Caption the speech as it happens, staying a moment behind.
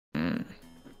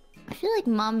I feel like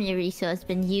Mommy Risu has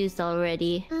been used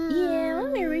already. Yeah,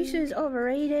 Mommy Risu is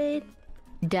overrated.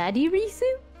 Daddy Risu?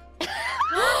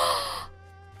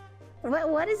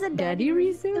 What is a Daddy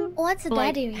Risu? What's a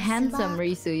Like daddy Risu? handsome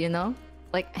Risu, you know?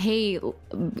 Like, hey,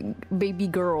 baby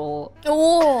girl.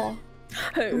 Oh.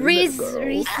 Hey, Rizz,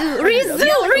 little girl. Rizzu.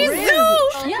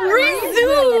 Yeah,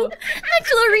 Rizzu.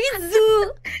 Actually,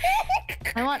 Rizzu.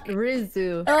 I want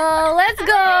Rizzu. Oh, let's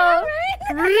go.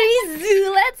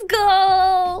 Rizzu, let's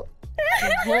go.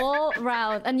 The whole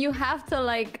round. And you have to,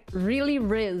 like, really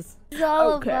rizz. It's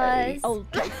all of Okay, us. I'll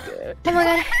take it. Oh my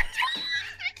god.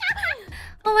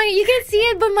 Oh my, you can see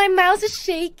it, but my mouse is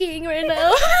shaking right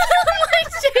now.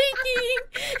 I'm shaking.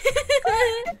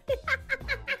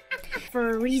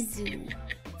 For Rizzu.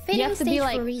 You have to be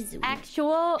like Rizzu.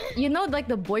 actual, you know, like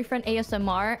the boyfriend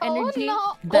ASMR energy.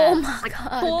 Oh That, my like,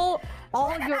 god. pull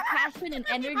all your passion and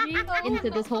energy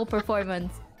into this whole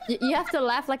performance. You have to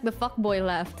laugh like the fuckboy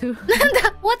laugh too.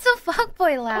 What's a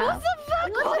fuckboy laugh? What's the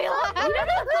fuckboy laugh? You don't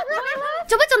know fuckboy laugh?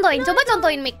 coba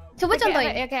contohin, Mik. Coba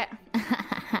contohin. Okay.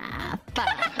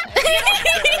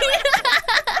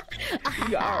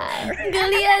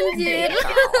 Geli anjir.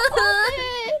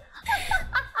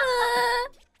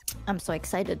 I'm so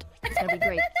excited. It's gonna be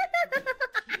great.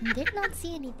 Did not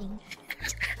see anything.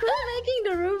 Who's making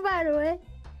the room, by the way?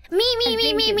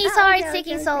 Me. Sorry, it's okay,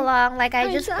 taking okay, so okay. long. Like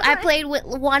I Sorry. played with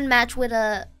one match with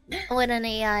an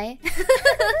AI.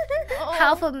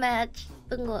 Half a match.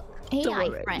 Tunggu. Don't AI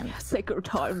worry. friend. Take your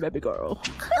time, baby girl.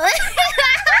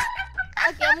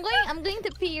 Okay, I'm going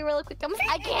to pee real quick.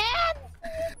 I can't.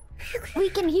 We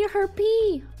can hear her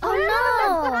pee. Oh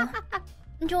no!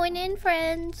 Join in,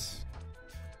 friends.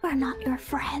 We're not your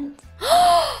friends.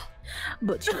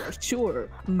 But you are sure,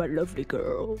 my lovely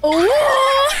girl. Oh!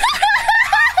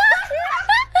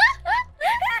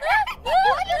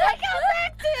 What did I come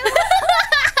back to?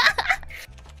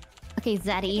 Okay,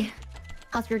 Zaddy,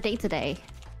 how's your day today?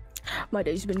 My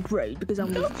day's been great because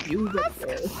I'm with you, baby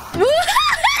girl.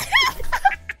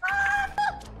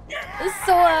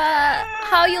 So,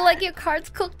 how you like your cards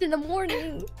cooked in the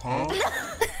morning? Huh?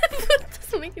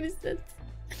 Doesn't make any sense.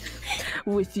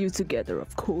 With you together,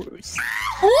 of course.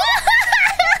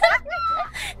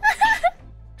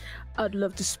 I'd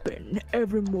love to spend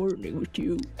every morning with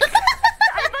you. I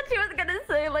thought she was gonna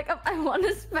say like I want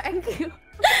to spank you.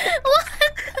 What?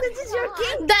 This is your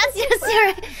king. That's just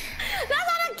your. That's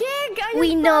not a gig.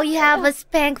 We know you have a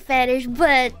spank fetish,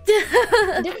 but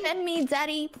Defend me,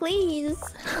 Daddy, please.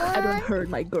 I don't hurt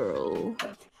my girl.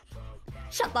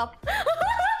 Shut up.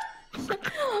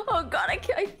 Oh God, I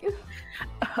can't.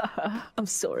 I'm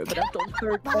sorry, but I don't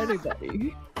hurt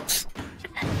anybody.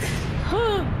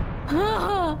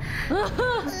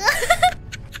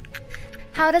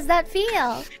 how does that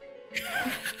feel?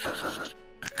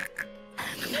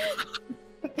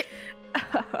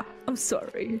 I'm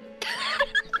sorry.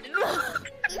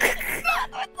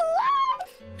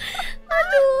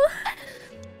 Aduh.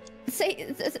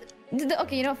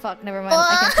 Okay, you know, fuck. Never mind. I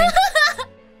can think.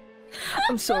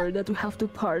 I'm sorry that we have to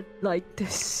part like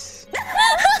this.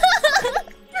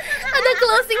 Ada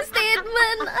closing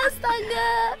statement,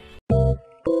 astaga.